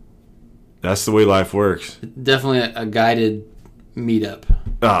 That's the way life works. Definitely a guided meetup.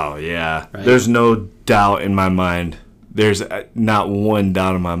 Oh, yeah. Right? There's no doubt in my mind. There's not one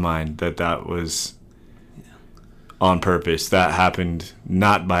doubt in my mind that was on purpose. That happened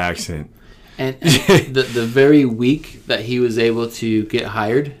not by accident. And the very week that he was able to get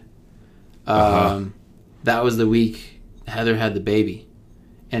hired, that was the week Heather had the baby.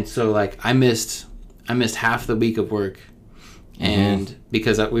 And so, like, I missed half the week of work, and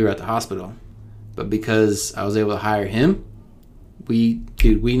because we were at the hospital. But because I was able to hire him, we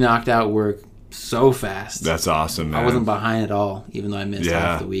knocked out work so fast. That's awesome, man. I wasn't behind at all, even though I missed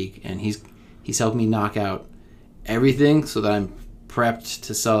half the week. And he's helped me knock out everything so that I'm prepped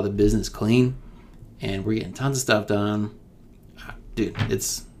to sell the business clean, and we're getting tons of stuff done. Dude,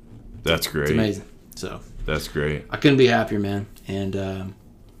 that's great. It's amazing. So that's great. I couldn't be happier, man. And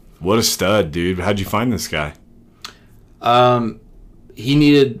what a stud, dude. How'd you find this guy? He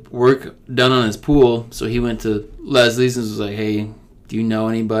needed work done on his pool, so he went to Leslie's and was like, hey, do you know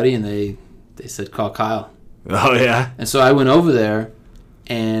anybody? And they said, call Kyle. Oh, yeah? And so I went over there,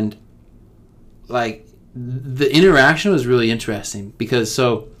 and, like, the interaction was really interesting, because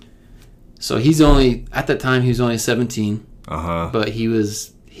so he's only, at that time, he was only 17. But he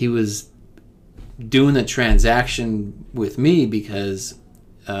was doing the transaction with me because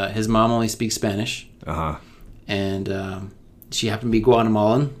his mom only speaks Spanish. And she happened to be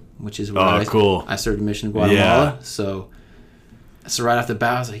Guatemalan, which is why cool. I served a mission in Guatemala. Yeah. So right off the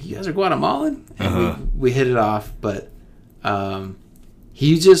bat, I was like, you guys are Guatemalan? And we hit it off. But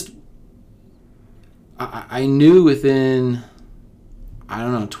he just, I knew within,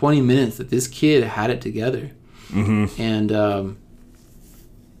 20 minutes that this kid had it together. And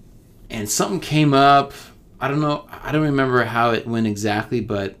something came up. I don't know. I don't remember how it went exactly,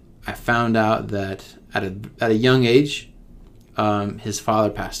 but I found out that at a young age, his father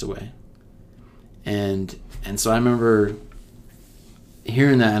passed away, and so I remember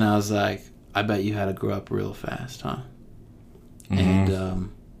hearing that, and I was like, I bet you had to grow up real fast, huh? And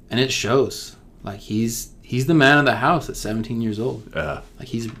it shows. Like he's the man of the house at 17 years old. Like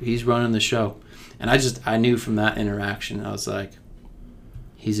he's running the show, and I knew from that interaction, I was like,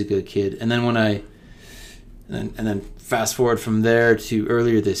 he's a good kid. And then and then fast forward from there to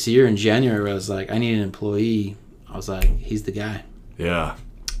earlier this year in January, I was like, I need an employee. I was like, he's the guy. Yeah.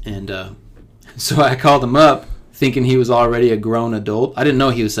 And so I called him up thinking he was already a grown adult. I didn't know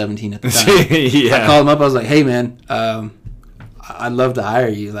he was 17 at the time. Yeah. I called him up. I was like, hey, man, I'd love to hire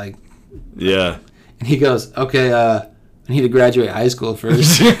you. Like, yeah. And he goes, okay, I need to graduate high school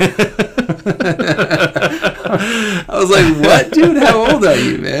first. I was like, what, dude? How old are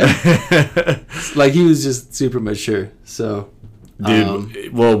you, man? Like, he was just super mature. So,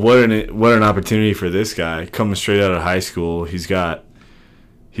 dude, well, what an opportunity for this guy coming straight out of high school. He's got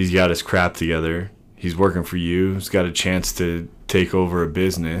his crap together. He's working for you. He's got a chance to take over a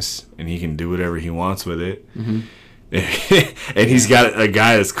business, and he can do whatever he wants with it. And he's got a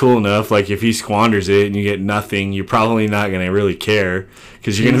guy that's cool enough. Like, if he squanders it and you get nothing, you're probably not going to really care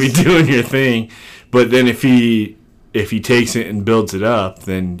because you're going to be doing your thing. But then if he takes it and builds it up,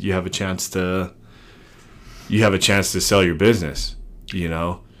 then you have a chance to sell your business. You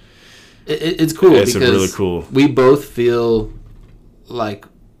know, it's cool. It's really cool. We both feel like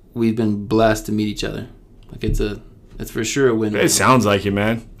we've been blessed to meet each other. Like it's for sure a win. It sounds like it,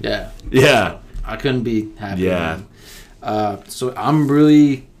 man. Yeah. Yeah. I couldn't be happier. Yeah. So I'm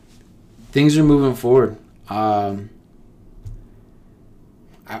really, things are moving forward. I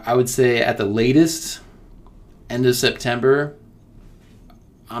would say at the latest, end of September,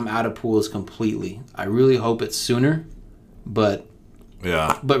 I'm out of pools completely. I really hope it's sooner, but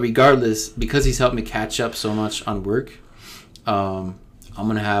yeah. But regardless, because he's helped me catch up so much on work, I'm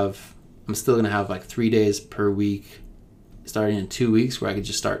still gonna have like 3 days per week, starting in 2 weeks, where I could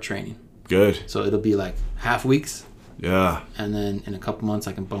just start training. Good. So it'll be like half weeks. Yeah. And then in a couple months,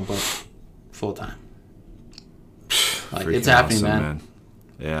 I can bump up full time. Like, Freaking it's happening, awesome, man.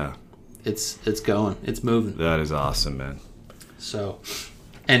 Yeah. It's going. It's moving. That is awesome, man. So,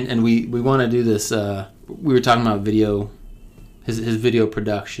 and we want to do this. We were talking about video, his video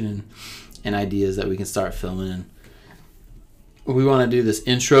production and ideas that we can start filming. And we want to do this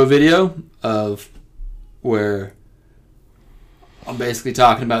intro video of where I'm basically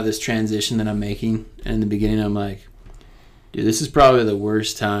talking about this transition that I'm making. And in the beginning, I'm like, dude, this is probably the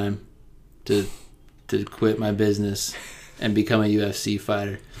worst time to quit my business and become a UFC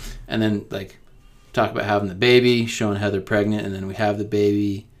fighter. And then, like, talk about having the baby, showing Heather pregnant, and then we have the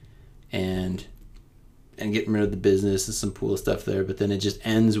baby, and getting rid of the business and some cool stuff there. But then it just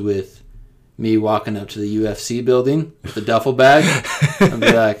ends with me walking up to the UFC building with a duffel bag and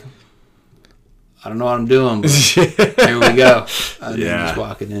be like, I don't know what I'm doing, but here we go. And then just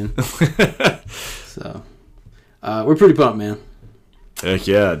walking in. So, we're pretty pumped, man. Heck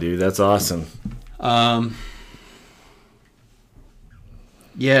yeah, dude. That's awesome.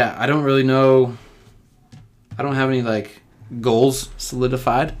 Yeah, I don't really know. I don't have any, like, goals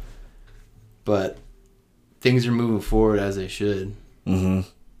solidified, but things are moving forward as they should. Mm-hmm.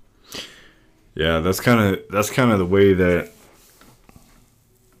 Yeah, that's kind of the way that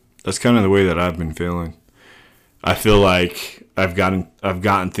I've been feeling. I feel like I've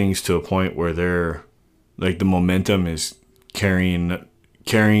gotten things to a point where they're like the momentum is carrying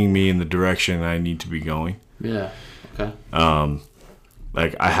me in the direction I need to be going. Yeah. Okay.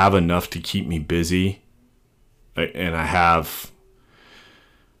 Like I have enough to keep me busy, and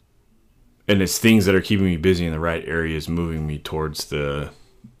it's things that are keeping me busy in the right areas, moving me towards the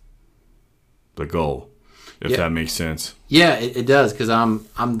goal. If that makes sense. Yeah, it does, because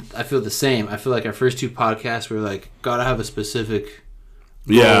I feel the same. I feel like our first two podcasts were like, gotta have a specific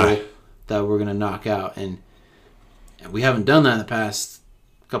goal that we're gonna knock out, and we haven't done that in the past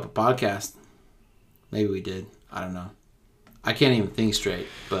couple podcasts. Maybe we did. I don't know. I can't even think straight,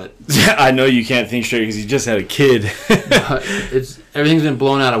 but I know you can't think straight because you just had a kid. But everything's been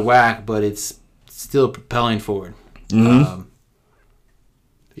blown out of whack, but it's still propelling forward. Mm-hmm.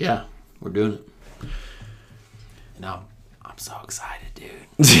 Yeah, we're doing it. And I'm so excited, dude.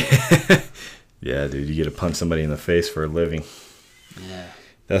 Yeah, dude, you get to punch somebody in the face for a living. Yeah.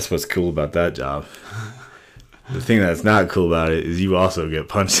 That's what's cool about that job. The thing that's not cool about it is you also get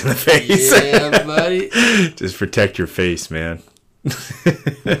punched in the face. Yeah, buddy. Just protect your face, man.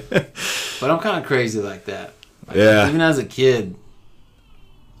 But I'm kind of crazy like that. Like, yeah. Even as a kid,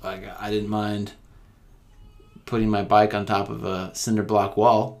 like, I didn't mind putting my bike on top of a cinder block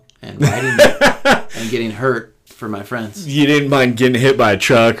wall and riding and getting hurt for my friends. You didn't mind getting hit by a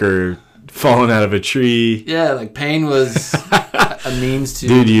truck or falling out of a tree. Yeah, like pain was a means to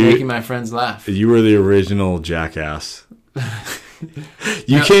making my friends laugh. You were the original jackass. I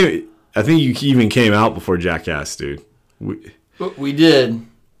think you even came out before Jackass, dude. We did,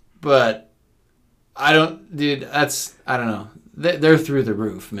 but I don't know. They're through the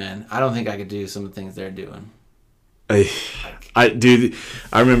roof, man. I don't think I could do some of the things they're doing. Dude,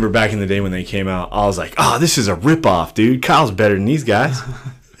 I remember back in the day when they came out, I was like, oh, this is a ripoff, dude. Kyle's better than these guys.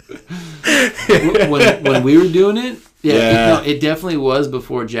 when we were doing it, it definitely was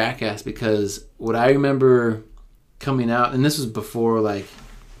before Jackass, because what I remember coming out, and this was before like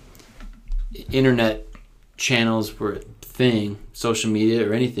internet channels were a thing, social media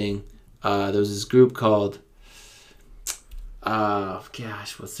or anything. There was this group called,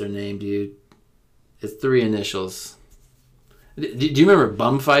 what's their name, dude? It's 3 initials. Do you remember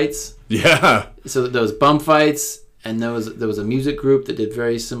Bum Fights? Yeah. So there was Bum Fights, and there was a music group that did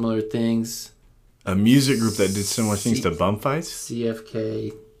very similar things. A music group that did similar things to Bum Fights?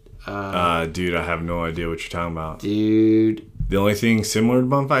 CFK. Dude, I have no idea what you're talking about. Dude. The only thing similar to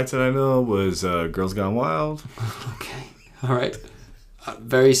Bum Fights that I know was Girls Gone Wild. Okay. All right.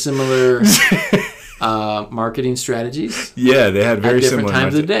 Very similar marketing strategies. Yeah, they had very similar. At different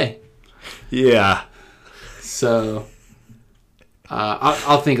times of the day. Yeah. So,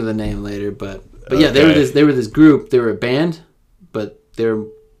 I'll think of the name later, but yeah, they were this group. They were a band, but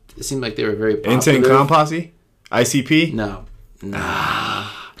it seemed like they were very popular. Insane Clown Posse? ICP? No.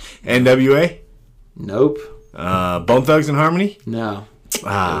 NWA? Nope. Bone Thugs and Harmony? No. It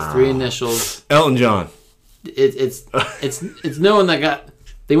was 3 initials. Elton John. It's no one that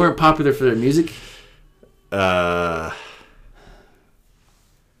they weren't popular for their music.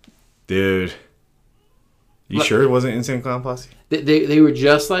 Dude. You sure it wasn't Insane Clown Posse? They were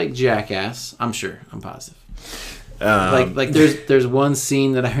just like Jackass. I'm sure. I'm positive. Like there's one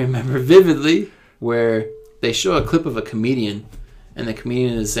scene that I remember vividly where they show a clip of a comedian, and the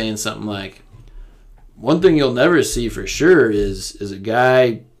comedian is saying something like, one thing you'll never see for sure is a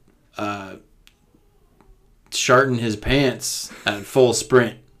guy sharting his pants at full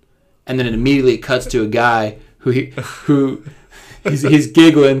sprint, and then it immediately cuts to a guy who he's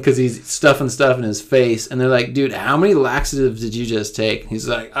giggling because he's stuffing stuff in his face, and they're like, dude, how many laxatives did you just take? He's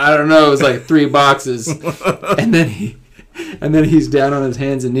like, I don't know, it was like 3 boxes. And then he's down on his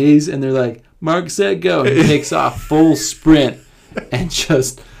hands and knees, and they're like, Mark, set, go, and he takes off full sprint and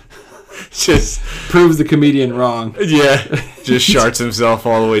just proves the comedian wrong. Yeah, just sharts himself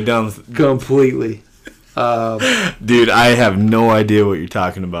all the way down completely. Dude, I have no idea what you're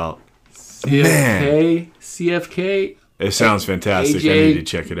talking about. CFK. It sounds fantastic. I need to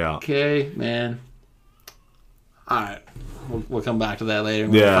check it out. Okay, man. All right, we'll come back to that later.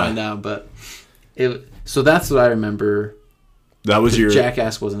 We'll find out. But so that's what I remember. That was your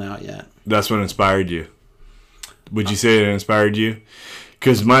Jackass wasn't out yet. That's what inspired you. Would you say it inspired you?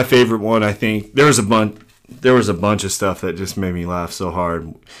 Because my favorite one, I think there was a bunch of stuff that just made me laugh so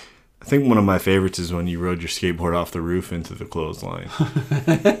hard. I think one of my favorites is when you rode your skateboard off the roof into the clothesline.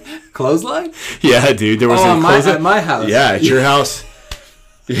 Clothesline? Yeah, dude. There was at my house. Yeah, at your house.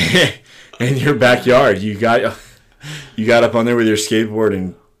 Yeah, in your backyard. You got up on there with your skateboard,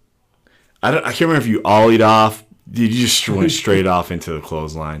 and I can't remember if you ollied off. Dude, you just went straight off into the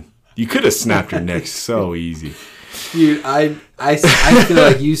clothesline. You could have snapped your neck so easy. Dude, I feel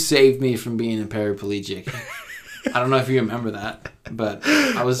like you saved me from being a paraplegic. I don't know if you remember that, but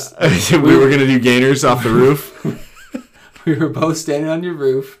I was... we were going to do gainers off the roof. We were both standing on your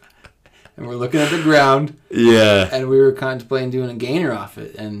roof, and we're looking at the ground. Yeah. And we were contemplating doing a gainer off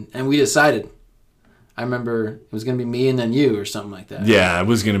it, and we decided. I remember it was going to be me and then you or something like that. Yeah, it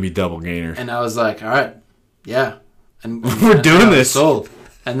was going to be double gainer. And I was like, all right, yeah. And we're doing this. Sold.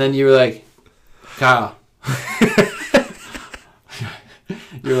 And then you were like, Kyle.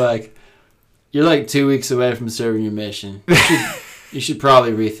 You're like 2 weeks away from serving your mission. You should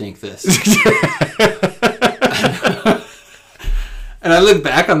probably rethink this. And I look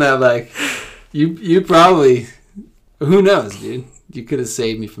back on that like, you probably, who knows, dude? You could have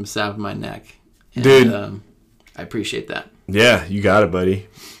saved me from snapping my neck. And, dude. I appreciate that. Yeah, you got it, buddy.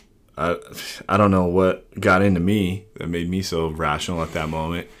 I don't know what got into me that made me so rational at that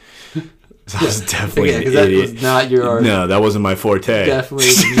moment. I was definitely an idiot. That was not no, that wasn't my forte.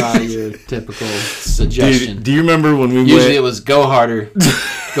 Definitely not your typical suggestion. Dude, do you remember when we Usually it was go harder,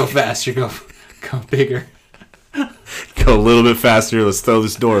 go faster, go bigger. Go a little bit faster. Let's throw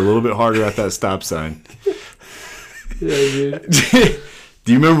this door a little bit harder at that stop sign. Yeah, dude.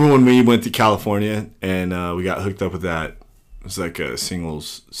 Do you remember when we went to California and we got hooked up with that? It was like a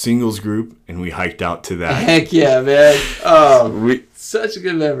singles group, and we hiked out to that. Heck yeah, man! Oh, such a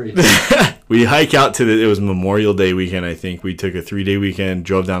good memory. We hike out to it was Memorial Day weekend, I think. We took a 3-day weekend,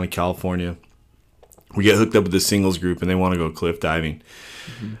 drove down to California. We get hooked up with the singles group, and they want to go cliff diving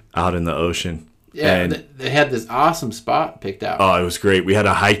out in the ocean. Yeah, and they had this awesome spot picked out. Oh, it was great. We had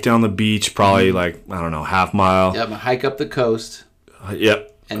a hike down the beach, probably like, I don't know, half mile. Yep, a hike up the coast.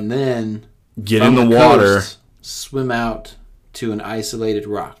 Yep. And then get in the water. Coast, swim out to an isolated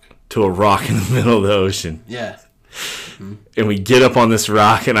rock. To a rock in the middle of the ocean. Yeah. Mm-hmm. And we get up on this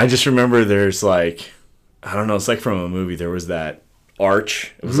rock, and I just remember there's like, I don't know, it's like from a movie. There was that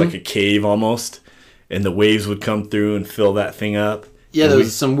arch. It was like a cave almost, and the waves would come through and fill that thing up. Yeah, there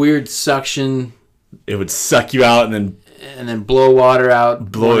was some weird suction. It would suck you out and then blow water out,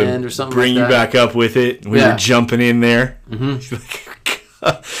 blow end or something. Bring like you back up with it. We were jumping in there.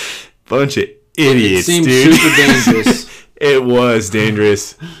 Bunch of idiots, dude. It seemed super dangerous. It was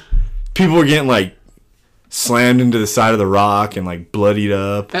dangerous. People were getting like slammed into the side of the rock and like bloodied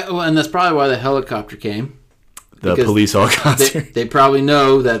up. And that's probably why the helicopter came. The police helicopter. They probably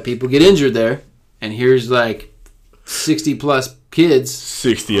know that people get injured there, and here's like 60 plus kids.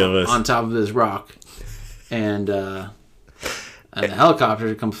 60 of us on top of this rock, and the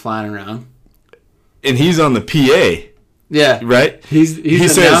helicopter comes flying around. And he's on the PA. Yeah, right. He's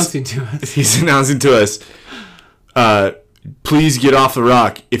announcing to us. He's announcing to us. Please get off the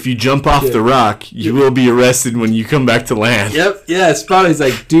rock. If you jump off the rock, you will be arrested when you come back to land. Yep. Yeah. It's probably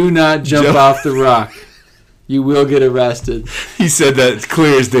like, do not jump off the rock. You will get arrested. He said that it's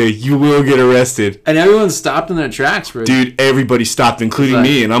clear as day. You will get arrested. And everyone stopped in their tracks for it. Dude, everybody stopped, including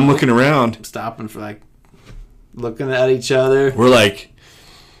me, and I'm looking around. Stopping for like, looking at each other. We're like,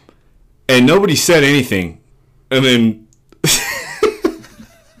 and nobody said anything. And then,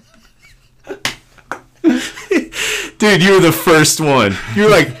 dude, you were the first one. You were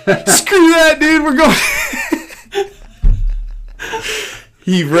like, screw that, dude, we're going.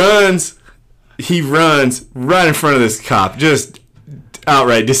 He runs right in front of this cop, just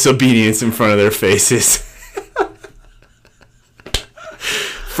outright disobedience in front of their faces.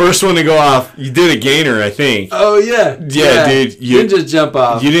 First one to go off, you did a gainer, I think. Oh, yeah. Yeah, dude. You didn't just jump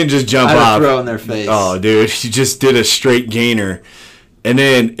off. You didn't just jump I had off. a throw in their face. Oh, dude. You just did a straight gainer. And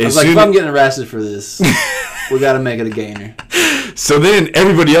then I was like, if I'm getting arrested for this, we got to make it a gainer. So then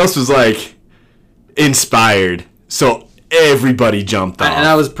everybody else was like inspired. So everybody jumped off. And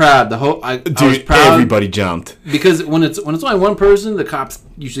I was proud. I was proud. Everybody jumped. Because when it's only one person, the cops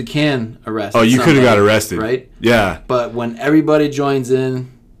usually can arrest. Oh, you could have got arrested. Right? Yeah. But when everybody joins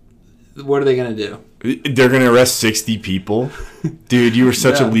in, what are they going to do? They're going to arrest 60 people. Dude, you were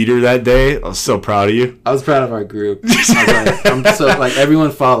such a leader that day. I was so proud of you. I was proud of our group.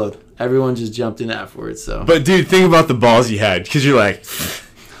 Everyone followed. Everyone just jumped in afterwards. So. But, dude, think about the balls you had. Because you're like,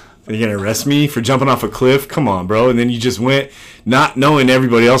 are you going to arrest me for jumping off a cliff? Come on, bro. And then you just went not knowing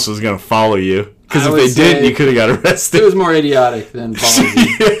everybody else was going to follow you. Because if they didn't, you could have got arrested. It was more idiotic than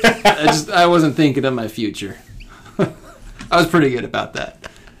ballsy. I wasn't thinking of my future. I was pretty good about that.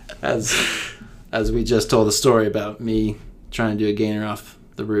 As we just told a story about me trying to do a gainer off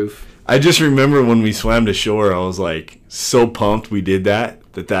the roof. I just remember when we swam to shore, I was like so pumped we did that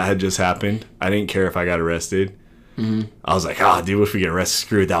had just happened. I didn't care if I got arrested. Mm-hmm. I was like, dude, what if we get arrested?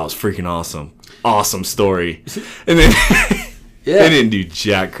 Screw it. That was freaking awesome. Awesome story. And then they didn't do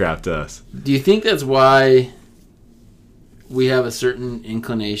jack crap to us. Do you think that's why we have a certain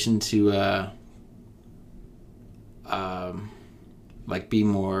inclination to be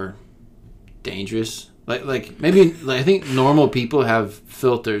more dangerous? Like maybe I think normal people have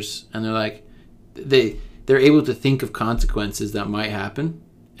filters, and they're like they're able to think of consequences that might happen,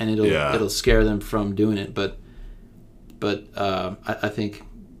 and it'll scare them from doing it. But I think,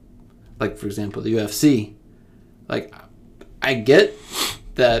 like, for example, the UFC, like, I get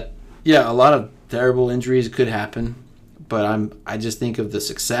that, a lot of terrible injuries could happen, but I just think of the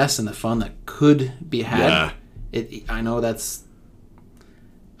success and the fun that could be had. I know that's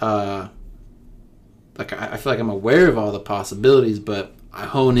I feel like I'm aware of all the possibilities, but I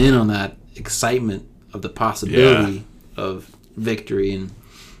hone in on that excitement of the possibility of victory,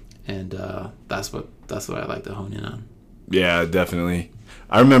 and that's what I like to hone in on. Yeah, definitely.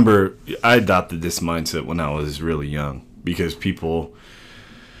 I remember I adopted this mindset when I was really young, because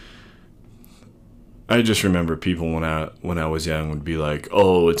I just remember people when I was young would be like,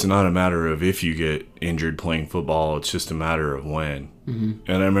 "Oh, it's not a matter of if you get injured playing football; it's just a matter of when." Mm-hmm.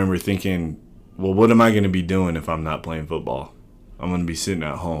 And I remember thinking, well, what am I going to be doing if I'm not playing football? I'm going to be sitting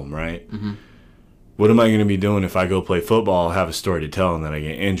at home, right? Mm-hmm. What am I going to be doing if I go play football, have a story to tell, and then I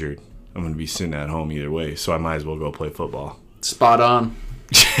get injured? I'm going to be sitting at home either way, so I might as well go play football. Spot on.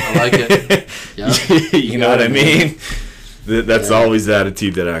 I like it. Yep. You know what I mean? That's always the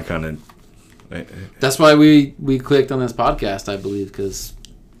attitude that I kind of... That's why we clicked on this podcast, I believe, because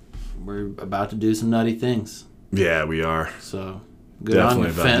we're about to do some nutty things. Yeah, we are. So... Good definitely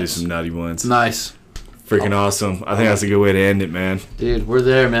about to do some nutty ones. Nice. Freaking awesome. I think that's a good way to end it, man. Dude, we're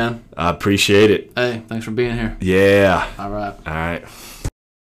there, man. I appreciate it. Hey, thanks for being here. Yeah. All right. All right.